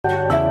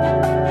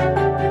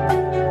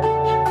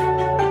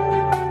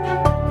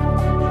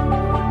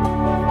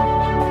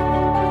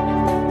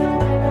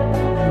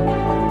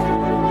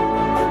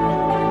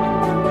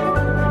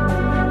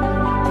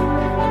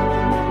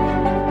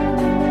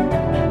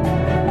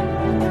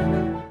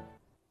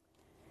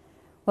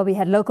Well, we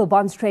had local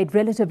bonds trade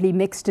relatively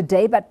mixed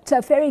today, but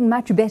faring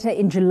much better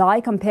in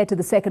July compared to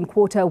the second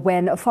quarter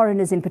when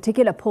foreigners in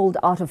particular pulled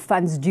out of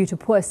funds due to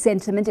poor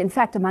sentiment. In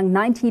fact, among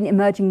 19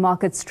 emerging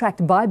markets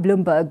tracked by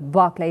Bloomberg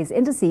Barclays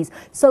indices,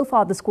 so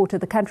far this quarter,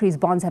 the country's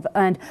bonds have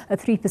earned a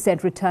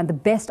 3% return, the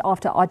best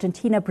after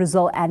Argentina,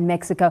 Brazil and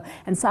Mexico.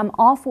 And some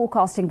are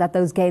forecasting that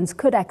those gains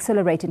could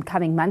accelerate in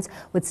coming months,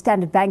 with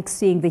Standard Bank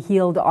seeing the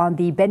yield on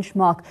the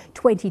benchmark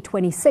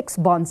 2026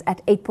 bonds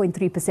at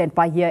 8.3%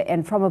 by year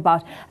end from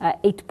about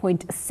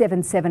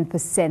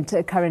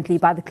 8.77% currently.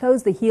 By the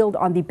close, the yield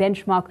on the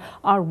benchmark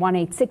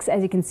R186,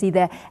 as you can see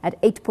there,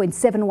 at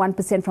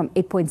 8.71% from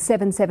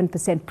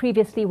 8.77%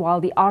 previously,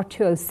 while the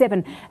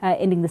R207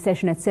 ending the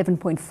session at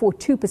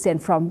 7.42%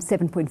 from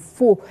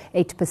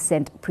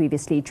 7.48%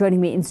 previously.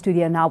 Joining me in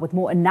studio now with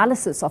more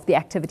analysis of the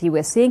activity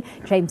we're seeing,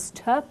 James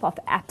Turp of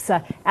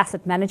Absa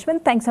Asset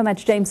Management. Thanks so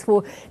much, James,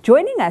 for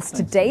joining us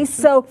today.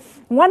 So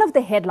one of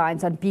the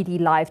headlines on BD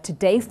Live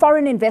today,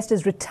 foreign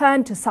investors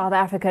return to South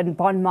African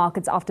bond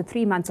markets after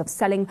 3 months of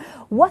selling.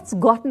 What's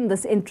gotten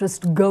this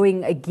interest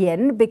going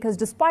again? Because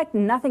despite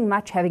nothing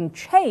much having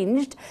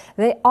changed,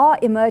 they are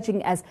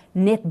emerging as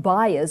net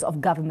buyers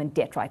of government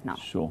debt right now.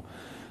 Sure.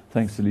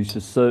 Thanks,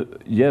 Alicia. So,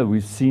 yeah,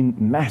 we've seen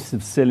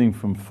massive selling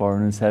from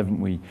foreigners,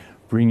 haven't we?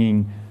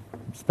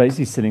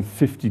 Basically selling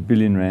 50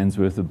 billion rands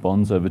worth of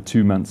bonds over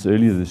 2 months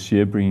earlier this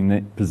year, bringing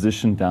that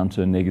position down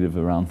to a negative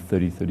around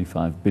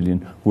 35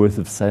 billion worth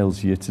of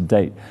sales year to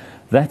date.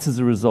 That's as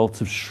a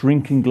result of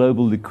shrinking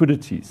global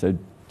liquidity. So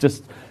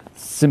just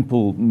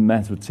simple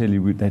math would tell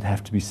you they'd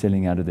have to be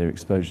selling out of their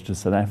exposure to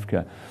South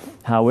Africa.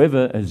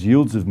 However, as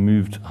yields have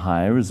moved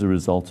higher as a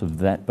result of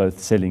that, both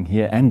selling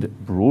here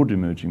and broad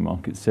emerging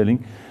market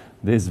selling,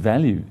 there's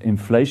value.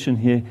 Inflation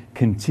here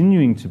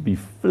continuing to be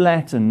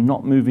flat and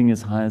not moving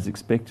as high as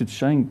expected,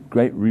 showing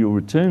great real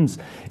returns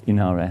in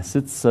our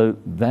assets. So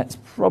that's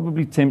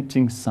probably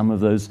tempting some of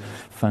those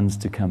funds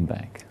to come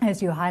back.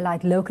 As you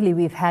highlight, locally,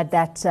 we've had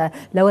that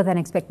lower than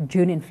expected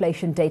June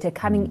inflation data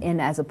coming in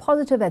as a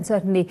positive and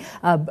certainly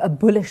a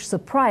bullish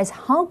surprise.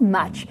 How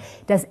much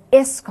does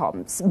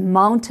Eskom's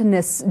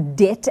mountainous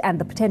debt and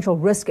the potential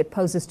risk it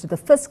poses to the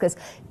fiscus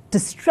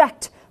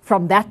distract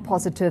from that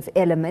positive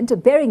element,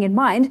 bearing in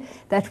mind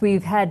that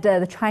we've had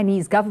the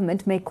Chinese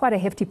government make quite a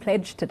hefty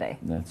pledge today?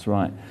 That's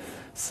right.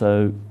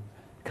 So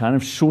kind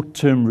of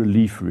short-term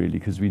relief, really,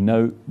 because we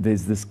know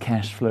there's this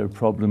cash flow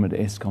problem at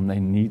Eskom. They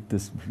need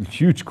this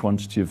huge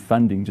quantity of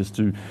funding just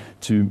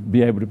to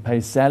be able to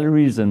pay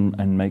salaries and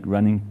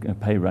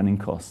pay running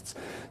costs.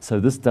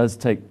 So this does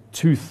take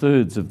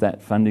 2/3 of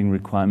that funding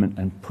requirement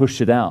and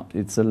push it out.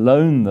 It's a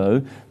loan,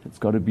 though. It's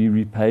got to be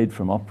repaid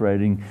from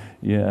operating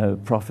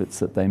profits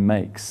that they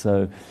make.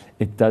 So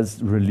it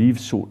does relieve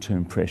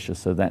short-term pressure.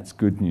 So that's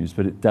good news.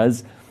 But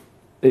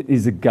it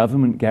is a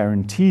government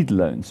guaranteed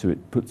loan, so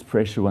it puts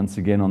pressure once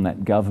again on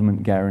that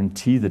government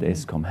guarantee that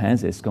Eskom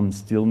has. Eskom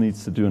still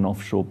needs to do an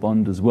offshore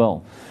bond as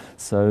well.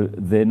 So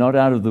they're not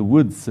out of the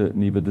woods,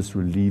 certainly, but this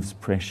relieves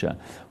pressure.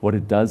 What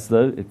it does,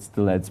 though, it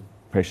still adds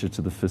pressure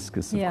to the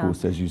fiscus, of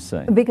course, as you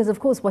say. Because, of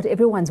course, what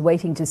everyone's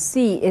waiting to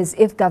see is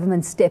if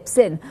government steps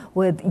in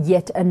with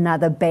yet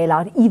another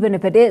bailout, even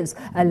if it is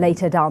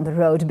later down the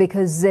road,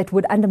 because it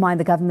would undermine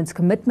the government's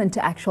commitment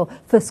to actual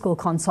fiscal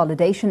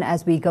consolidation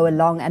as we go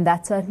along. And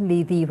that's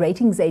certainly the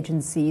ratings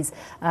agencies,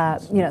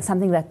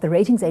 something that the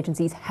ratings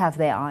agencies have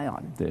their eye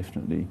on.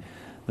 Definitely.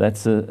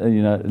 That's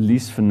at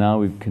least for now,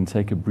 we can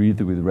take a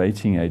breather with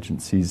rating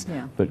agencies.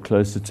 But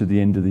closer to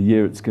the end of the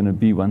year, it's going to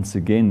be once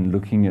again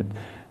looking at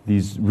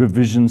these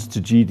revisions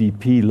to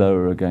GDP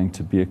lower are going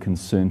to be a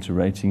concern to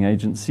rating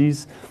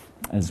agencies,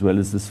 as well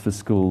as this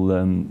fiscal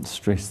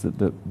stress that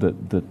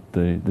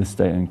the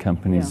state-owned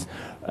companies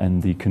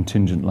and the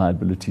contingent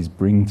liabilities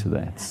bring to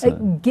that. So.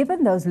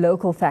 Given those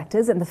local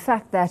factors and the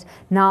fact that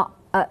now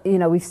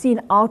we've seen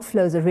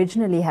outflows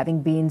originally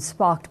having been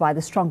sparked by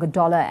the stronger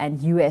dollar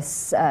and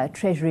US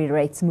Treasury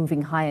rates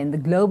moving higher in the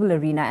global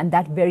arena, and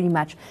that very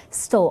much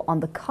still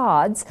on the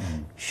cards.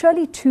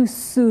 Surely too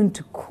soon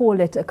to call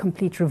it a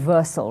complete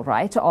reversal,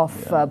 right, of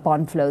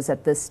bond flows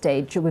at this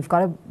stage. We've got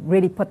to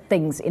really put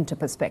things into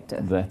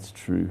perspective. That's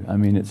true. I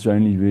mean, it's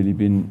only really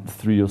been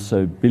 3 or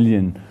so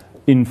billion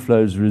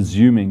inflows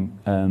resuming.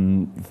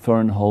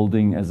 Foreign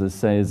holding, as I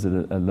say, is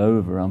at a low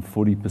of around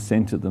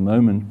 40% at the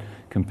moment,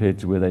 compared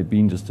to where they've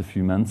been just a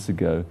few months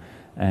ago.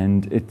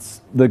 And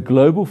it's the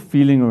global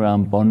feeling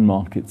around bond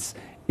markets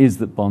is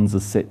that bonds are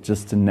set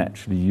just to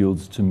naturally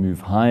yields to move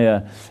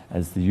higher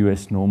as the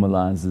US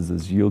normalizes,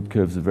 as yield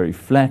curves are very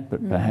flat,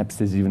 but perhaps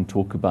there's even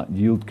talk about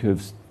yield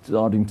curves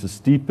starting to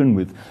steepen,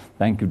 with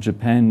Bank of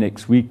Japan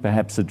next week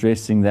perhaps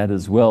addressing that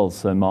as well.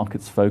 So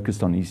markets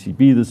focused on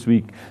ECB this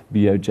week,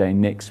 BOJ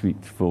next week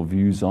for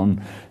views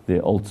on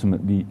their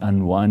ultimately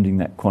unwinding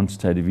that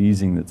quantitative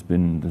easing that's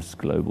been this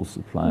global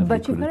supply of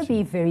liquidity. But you've got to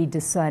be very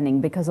discerning,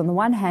 because on the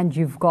one hand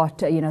you've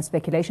got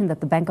speculation that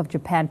the Bank of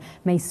Japan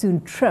may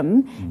soon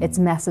trim its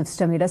massive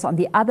stimulus. On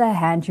the other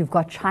hand, you've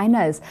got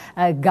China's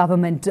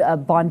government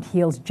bond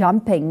yields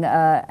jumping,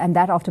 and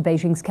that after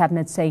Beijing's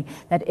cabinet saying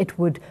that it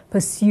would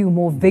pursue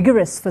more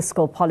vigorous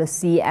fiscal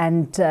policy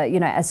and,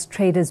 as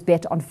traders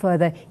bet on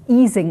further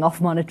easing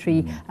of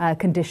monetary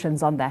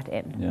conditions on that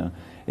end. Yeah.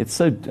 It's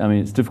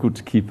difficult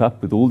to keep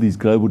up with all these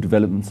global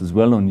developments as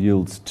well on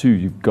yields too.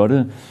 You've got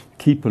to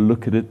keep a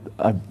look at it.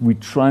 We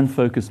try and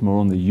focus more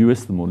on the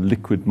US, the more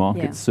liquid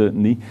markets,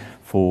 certainly,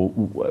 for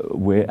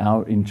where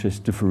our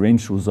interest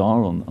differentials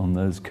are on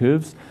those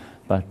curves.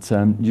 But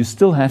you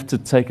still have to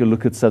take a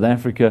look at South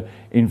Africa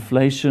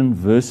inflation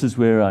versus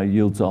where our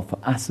yields are for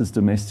us as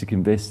domestic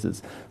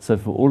investors. So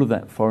for all of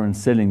that foreign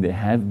selling, there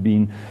have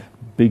been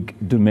big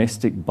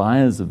domestic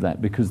buyers of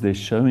that because they're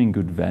showing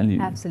good value.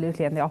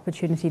 Absolutely, and the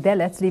opportunity there.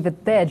 Let's leave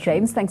it there.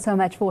 James, thanks so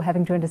much for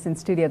having joined us in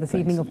studio this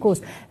evening. Of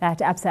course, at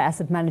Absa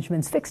Asset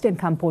Management's fixed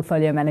income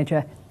portfolio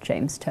manager,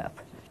 James Turp.